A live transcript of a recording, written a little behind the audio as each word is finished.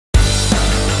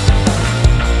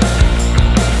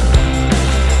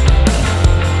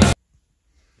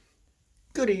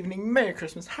good evening, Merry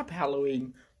Christmas, Happy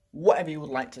Halloween, whatever you would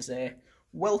like to say.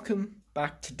 Welcome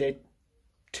back to day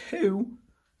two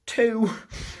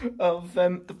of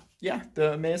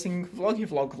the amazing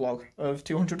vlog of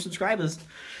 200 subscribers.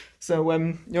 So you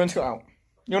want to go out?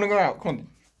 You want to go out? Come on,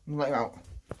 I'll let you out.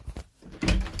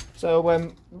 So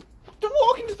don't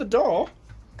walk into the door.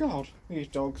 God, these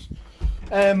dogs.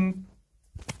 So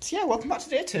yeah, welcome back to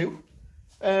day two.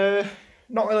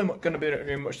 Not really going to be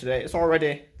doing much today. It's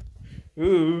already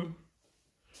 10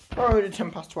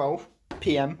 past 12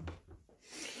 p.m.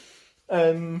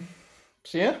 So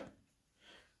yeah,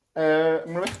 I'm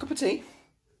gonna make a cup of tea.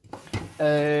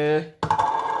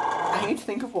 I need to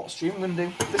think of what stream I'm gonna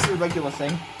do. This is a regular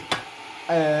thing.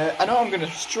 I know I'm gonna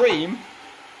stream,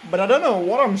 but I don't know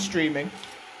what I'm streaming.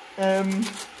 I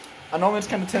normally just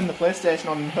kind of turn the PlayStation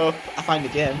on and hope I find a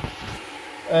game.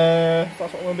 That's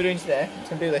what I'm going to be doing today. I'm just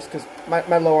going to do this because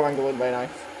my lower angle isn't very nice.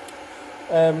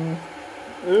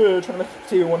 Trying to make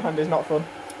tea with one hand is not fun.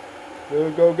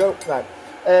 Go. Right.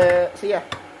 So yeah.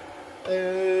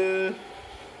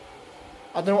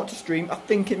 I don't know what to stream. I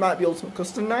think it might be Ultimate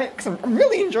Custom Night because I'm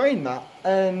really enjoying that.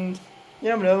 And you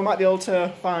never know, I might be able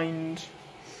to find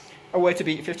a way to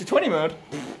beat 50-20 mode.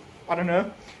 I don't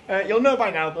know. You'll know by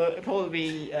now, but it'll probably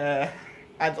be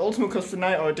either Ultimate Custom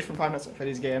Night or a different Five Nights at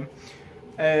Freddy's game.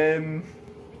 So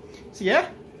yeah,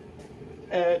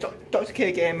 Dr.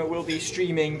 K Gamer will be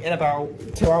streaming in about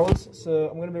 2 hours, so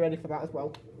I'm going to be ready for that as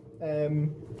well.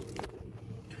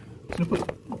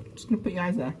 Just gonna put your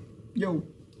eyes there. Yo.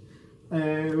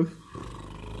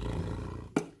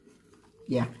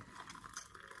 Yeah.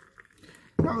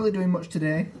 Not really doing much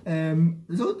today.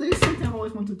 There's something I've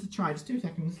always wanted to try. Just 2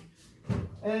 seconds.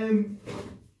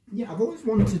 Yeah, I've always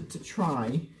wanted to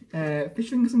try fish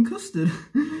fingers and custard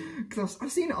because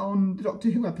I've seen it on the Doctor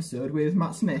Who episode with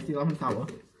Matt Smith, the 11th Hour.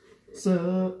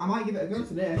 So I might give it a go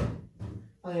today.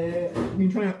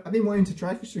 I've been wanting to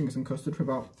try fish fingers and custard for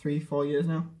about 3-4 years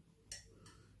now.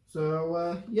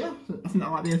 So yeah, I think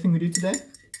that might be a thing we do today.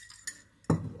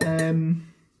 I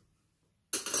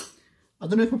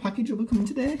don't know if my package will be coming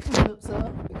today. I hope so,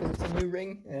 because it's a new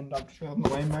ring and I'll just have my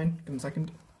way in mine. Give me a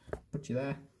second. Put you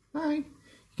there. Hi. You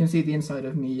can see the inside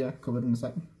of me covered in a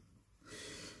second.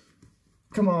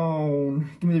 Come on,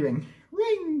 give me the ring.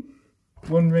 Ring!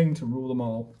 One ring to rule them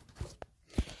all.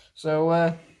 So,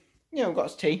 yeah, we've got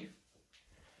us tea.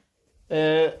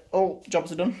 All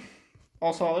jobs are done.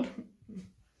 All sorted.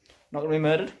 Not going to be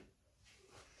murdered.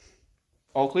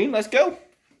 All clean, let's go!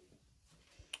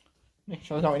 Make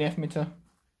sure there's not in here for me to...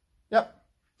 Yep.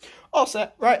 All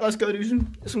set. Right, let's go do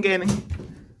some gaming.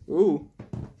 Ooh.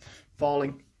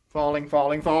 Falling. I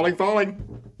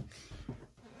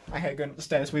hate going up the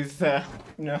stairs with,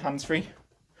 hands free.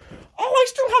 Oh, I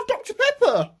still have Dr.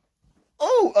 Pepper!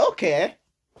 Oh, okay.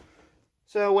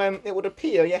 So, it would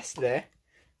appear yesterday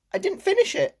I didn't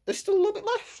finish it. There's still a little bit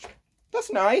left.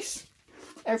 That's nice.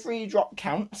 Every drop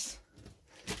counts.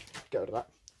 Get rid of that.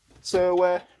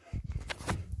 So,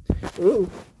 ooh.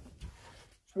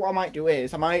 What I might do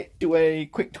is, I might do a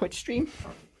quick Twitch stream.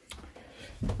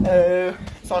 So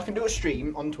I can do a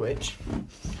stream on Twitch,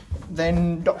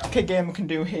 then Dr. K Gamer can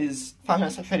do his Five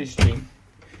Nights at Freddy's stream,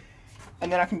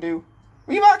 and then I can do...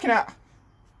 What are you marking at?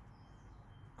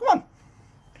 Come on,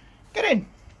 get in.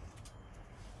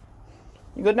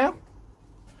 You good now?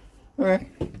 Okay.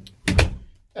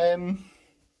 So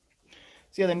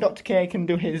yeah, then Dr. K can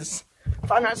do his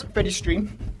Five Nights at Freddy's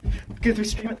stream, because we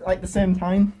stream at like the same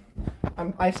time.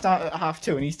 I start at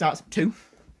 2:30 and he starts at 2.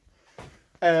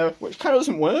 Which kind of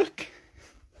doesn't work,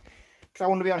 because I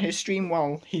want to be on his stream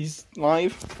while he's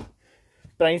live,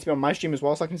 but I need to be on my stream as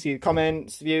well so I can see the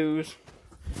comments, views,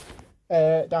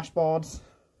 dashboards.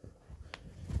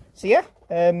 So yeah,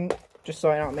 just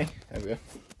sorting out there we go,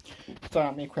 sorting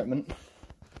out my equipment.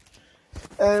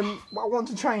 What I want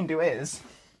to try and do is,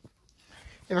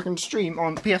 if I can stream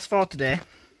on PS4 today,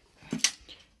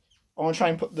 I want to try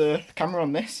and put the camera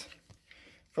on this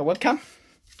for a webcam.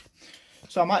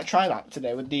 So I might try that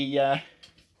today with the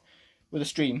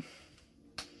stream.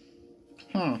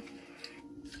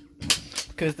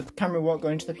 Because the camera won't go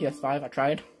into the PS5. I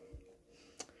tried.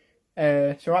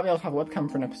 So I might be able to have a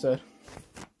webcam for an episode.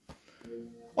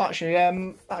 Well, actually,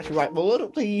 right. We'll load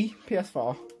up the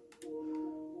PS4.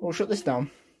 We'll shut this down.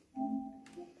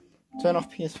 Turn off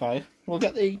PS5. We'll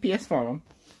get the PS4 on.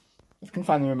 If we can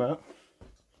find the remote.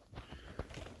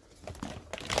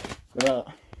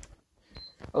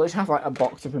 I'll just have like a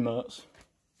box of remotes.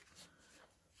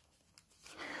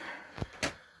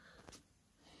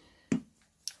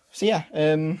 So yeah,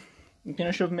 I'm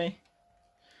gonna shove my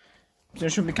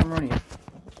camera on here.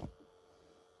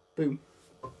 Boom.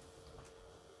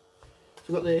 So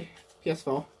we've got the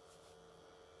PS4.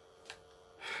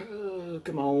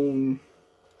 Come on.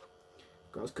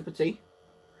 Got us a cup of tea.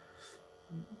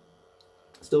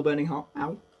 Still burning hot.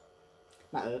 Ow.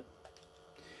 That hurt.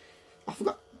 I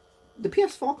forgot. The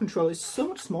PS4 controller is so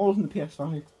much smaller than the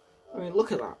PS5. I mean,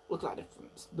 look at that. Look at that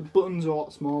difference. The buttons are a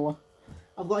lot smaller.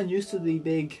 I've gotten used to the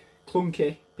big,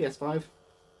 clunky PS5.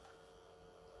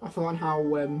 I've forgotten how,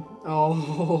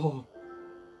 oh,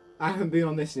 I haven't been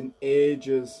on this in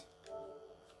ages.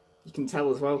 You can tell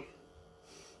as well.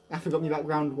 I forgot my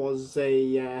background was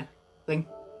a, thing.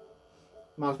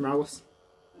 Miles Morales.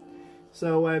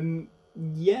 So,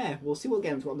 yeah, we'll see what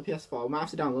games we've got on the PS4. We might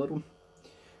have to download one.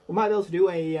 We might be able to do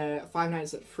a Five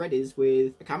Nights at Freddy's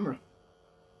with a camera.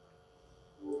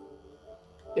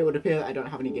 It would appear that I don't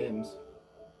have any games.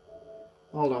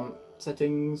 Hold on.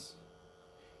 Settings.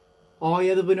 Oh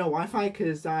yeah, there'll be no Wi-Fi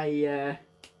because I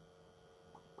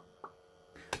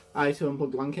had to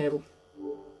unplug the LAN cable.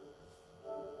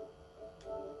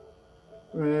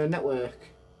 Network.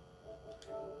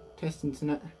 Test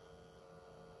internet.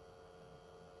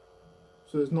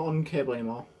 So it's not on cable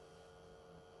anymore.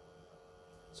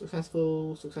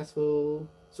 Successful, successful,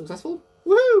 successful?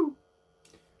 Woohoo!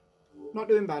 Not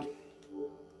doing bad.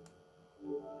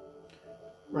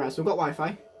 Right, so we've got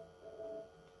Wi-Fi.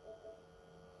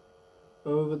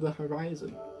 Over the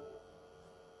horizon.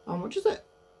 How much is it?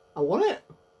 I want it.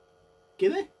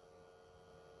 Gimme.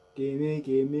 Gimme,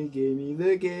 gimme, gimme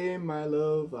the game, my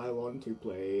love. I want to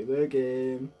play the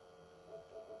game.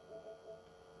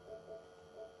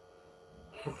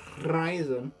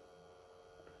 Horizon.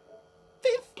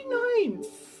 59!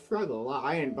 Fraggle,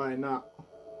 I ain't buying that.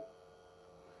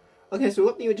 Okay, so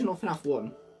we've got the original FNAF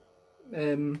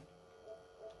 1.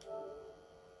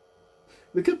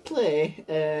 We could play,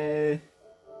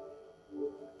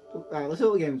 right, let's see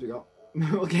what games we got.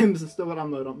 What games are still got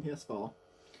download on PS4.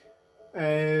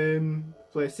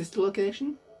 Play Sister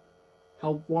Location.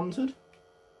 Help Wanted.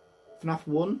 FNAF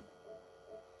 1.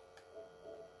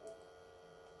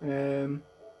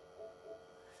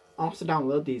 I'll have to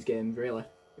download these games, really,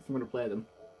 if I'm going to play them.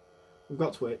 We've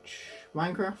got Twitch.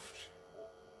 Minecraft.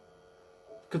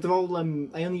 Because they're all, I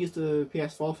only use the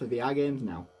PS4 for VR games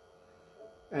now.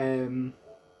 I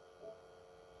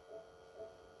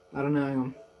don't know, hang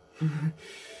on.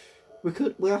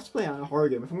 we'll have to play a horror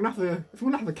game. If I'm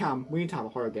gonna have a cam, we need to have a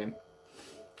horror game.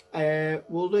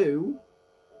 We'll do,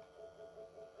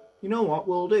 you know what,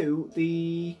 we'll do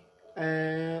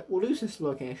Sister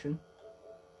Location.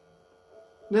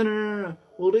 No.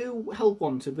 We'll do Help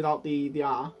Wanted without the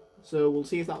VR. So we'll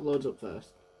see if that loads up first.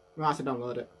 We might have to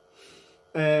download it.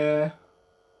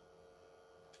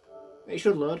 It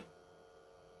should load.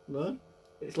 Load?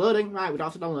 It's loading. Right, we don't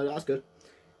have to download it. That's good.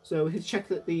 So let's check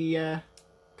that the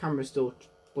camera's still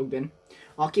plugged in.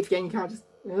 I'll keep forgetting you can't just...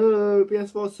 Oh,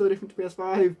 PS4 is so different to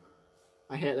PS5.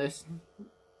 I hate this.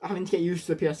 Having to get used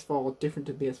to the PS4 different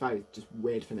to PS5 is just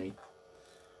weird for me.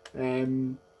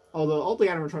 Although all the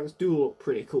animatronics do look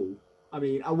pretty cool. I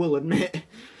mean, I will admit,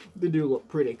 they do look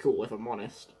pretty cool if I'm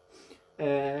honest.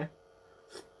 Come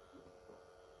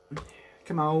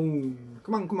on.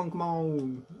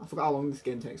 I forgot how long this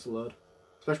game takes to load.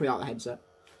 Especially without the headset.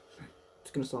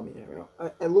 It's going to sort me area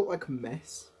out. I look like a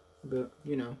mess. But,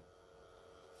 you know.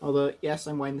 Although, yes,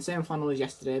 I'm wearing the same flannel as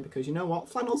yesterday because you know what?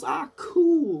 Flannels are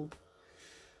cool.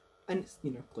 And it's,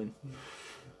 you know, clean.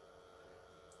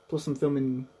 Plus I'm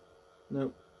filming...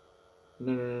 No.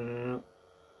 Well,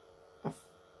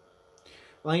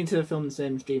 I need to film the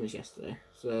same stream as yesterday.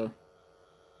 So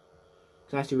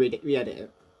I have to re-edit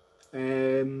it.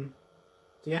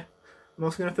 So yeah, I'm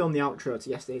also going to film the outro to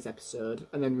yesterday's episode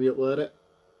and then re-upload it,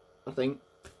 I think,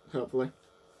 hopefully.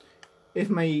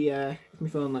 If my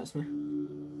phone lets me.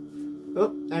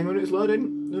 Oh, hang on, it's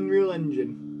loading. Unreal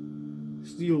Engine.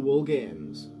 Steelwool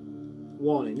Games.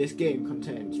 Warning, this game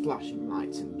contains flashing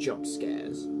lights and jump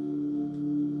scares.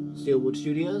 Steelwood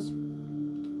Studios.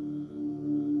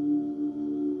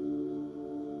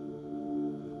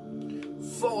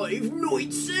 Five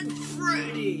Nights at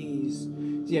Freddy's!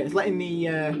 So yeah, it's letting me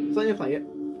play it.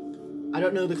 I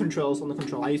don't know the controls on the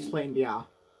controller. I used to play in VR.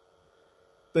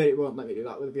 But it won't let me do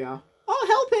that with VR.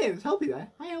 Oh, Helpy! There's Helpy there.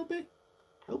 Hi, Helpy.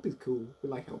 Helpy's cool. We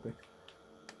like Helpy.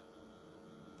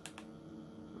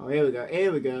 Oh, here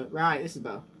we go. Right, this is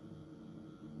better.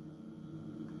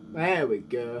 There we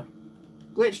go.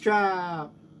 Glitch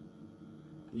trap!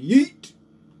 Yeet!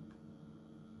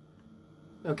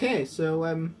 Okay, so,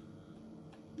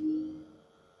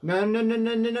 No, I don't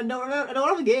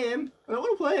have a game. I don't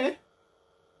want to play.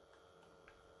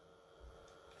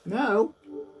 No.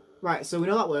 Right, so we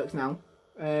know that works now.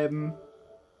 I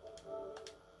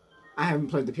haven't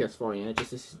played the PS4 yet,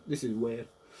 this is weird.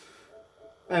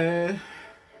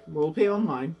 We'll play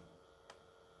online.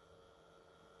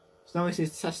 So now this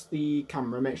is test the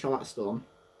camera, make sure that's still on,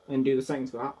 and do the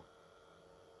settings for that.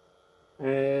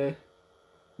 I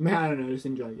don't know, just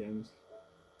enjoy games.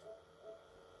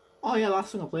 Oh yeah,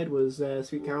 last song I played was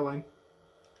Sweet Caroline.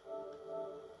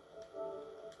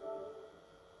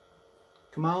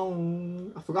 Come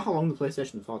on! I forgot how long the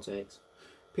PlayStation 4 takes.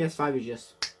 PS5 is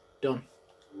just done.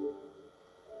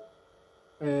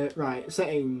 Right,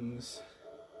 settings.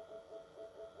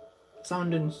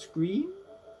 Sound and screen?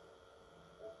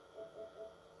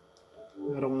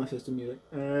 I don't want the system music.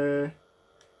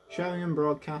 Sharing and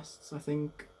broadcasts, I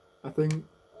think. Hang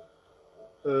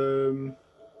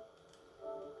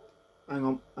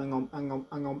on.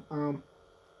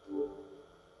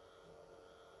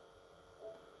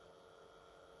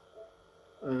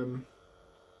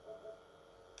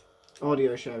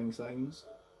 Audio sharing settings.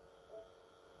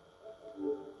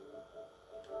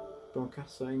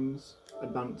 Broadcast settings.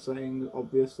 Advanced settings,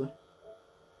 obviously.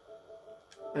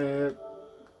 There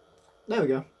we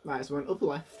go. Right, so we're on upper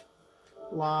left.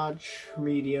 Large,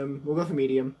 medium. We'll go for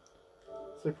medium.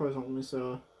 3 horizontally,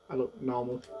 so I look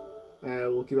normal.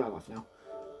 We'll keep it like that for now.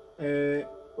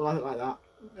 We'll have it like that.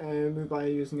 Move by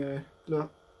using a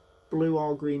blue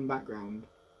or green background.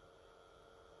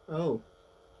 Oh.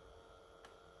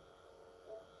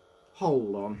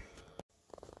 Hold on.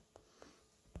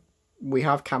 We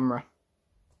have camera.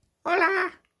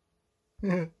 Hola!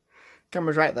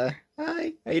 Camera's right there.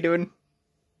 Hi, how you doing?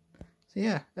 So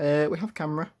yeah, we have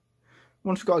camera.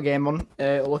 Once we've got a game on,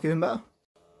 it'll look even better.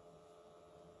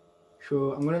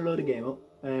 So I'm going to load a game up.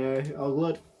 I'll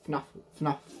load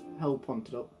FNAF Help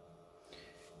Wanted up.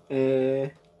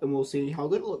 And we'll see how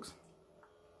good it looks.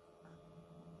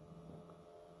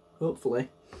 Hopefully,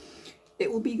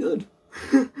 it will be good.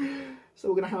 So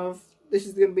we're going to have, this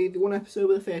is going to be the one episode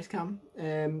with a face cam.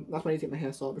 That's why I need to get my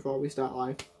hair sorted before we start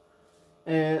live.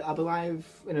 I'll be live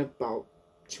in about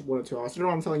 1 or 2 hours. I don't know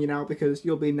what I'm telling you now because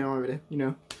you'll be now already, you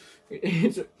know.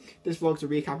 This vlog's a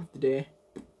recap of the day.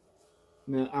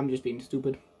 No, I'm just being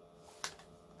stupid.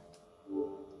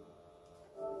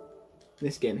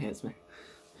 This game hates me.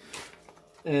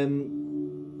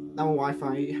 Our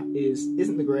Wi-Fi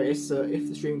isn't the greatest, so if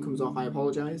the stream comes off, I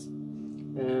apologise.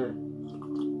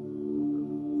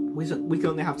 We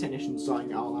currently have technicians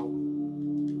sorting it all out.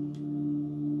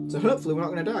 So hopefully we're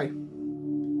not going to die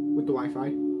with the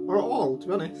Wi-Fi. Or at all, to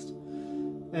be honest.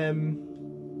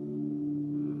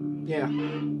 Yeah.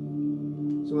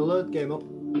 So we'll load the game up.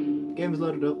 Game's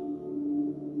loaded up.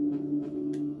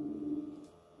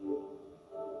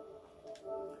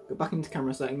 Go back into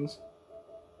camera settings.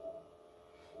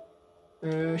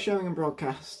 Showing and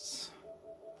broadcasts.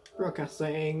 Broadcast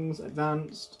settings,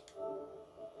 advanced.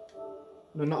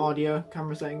 No, not audio,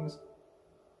 camera settings.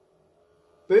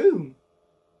 Boom!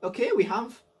 Okay, we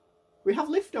have liftoff. We have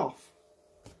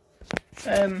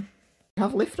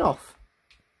liftoff.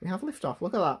 We have liftoff,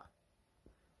 look at that.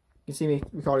 You can see me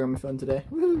recording on my phone today.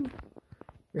 Woohoo!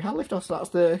 We have liftoff, so that's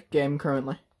the game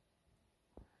currently.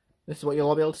 This is what you'll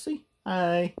all be able to see.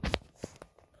 Hi.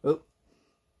 Oh.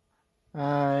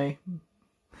 Hi.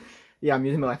 Yeah, I'm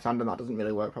using my left hand and that doesn't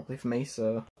really work properly for me,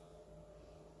 so...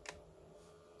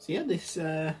 So yeah, this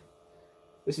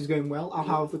is going well. I'll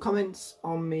have the comments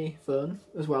on my phone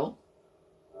as well.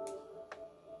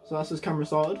 So that's his camera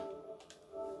sorted.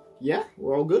 Yeah,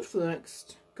 we're all good for the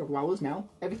next couple of hours now.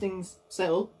 Everything's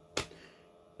set up.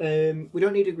 We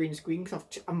don't need a green screen because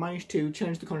I've managed to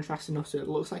change the contrast enough so it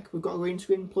looks like we've got a green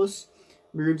screen, plus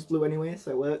my room's blue anyway,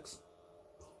 so it works.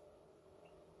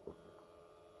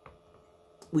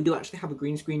 We do actually have a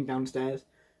green screen downstairs,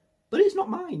 but it's not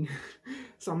mine,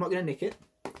 so I'm not going to nick it.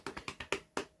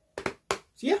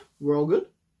 So yeah, we're all good.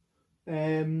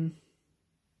 Yeah,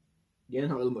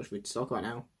 not really much for me to talk about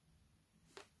now.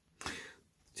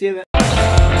 See you then.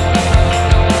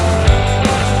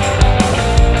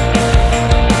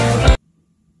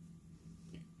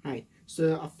 Hi,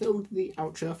 so I filmed the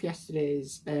outro for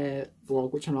yesterday's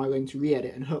vlog, which I'm now going to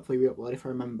re-edit and hopefully re-upload if I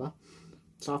remember.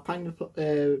 So I've planned to put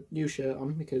a new shirt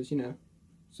on because, you know,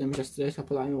 same as yesterday, so I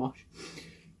put that in the wash.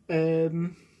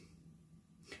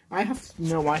 I have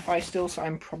no Wi-Fi still, so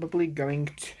I'm probably going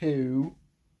to...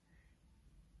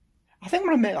 I think I'm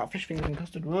going to make that fish fingers and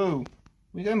custard. Whoa, what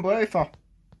are you going blurry for?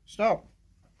 Stop.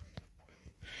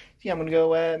 So yeah, I'm going to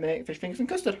go make fish fingers and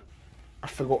custard. I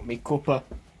forgot me cuppa.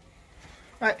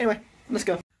 Right, anyway, let's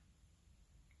go.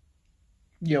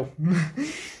 Yo.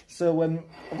 So,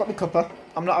 I've got the cuppa.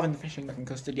 I'm not having the fish fingers and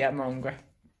custard yet, I'm not hungry.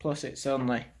 Plus, it's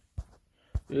only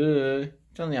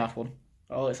half one.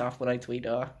 Oh, it's half what I tweet,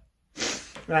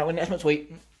 Right, when next my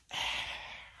tweet.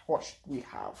 What should we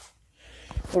have?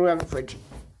 What do we have in the fridge?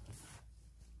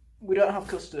 We don't have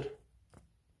custard.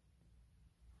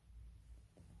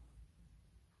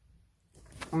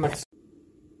 Mess.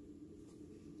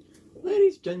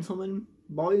 Ladies, gentlemen,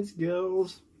 boys,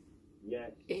 girls,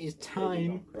 it is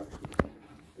time.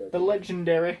 The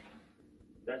legendary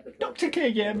Dr.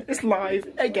 K Game is live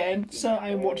again, so I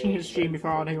am watching his stream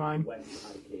before I do mine.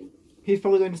 He's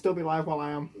probably going to still be live while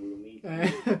I am.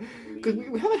 Because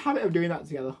we have a habit of doing that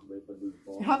together.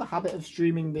 We have a habit of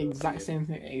streaming the exact same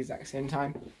thing at the exact same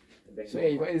time. So yeah,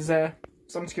 you've got his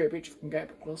some security breach, if we can get a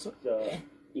bit closer.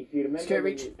 Security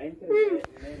breach. Woo!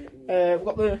 We've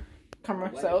got the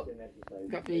camera set up.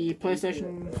 We've got the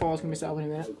PlayStation 4 is going to be set up in a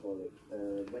minute.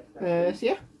 So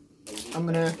yeah, I'm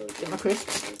going to get my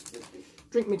crisps,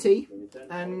 drink my tea,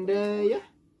 and yeah.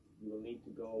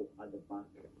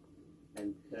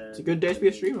 It's a good day to be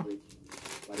a streamer.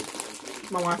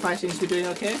 My Wi-Fi seems to be doing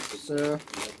okay, so...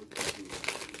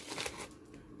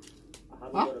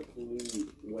 What?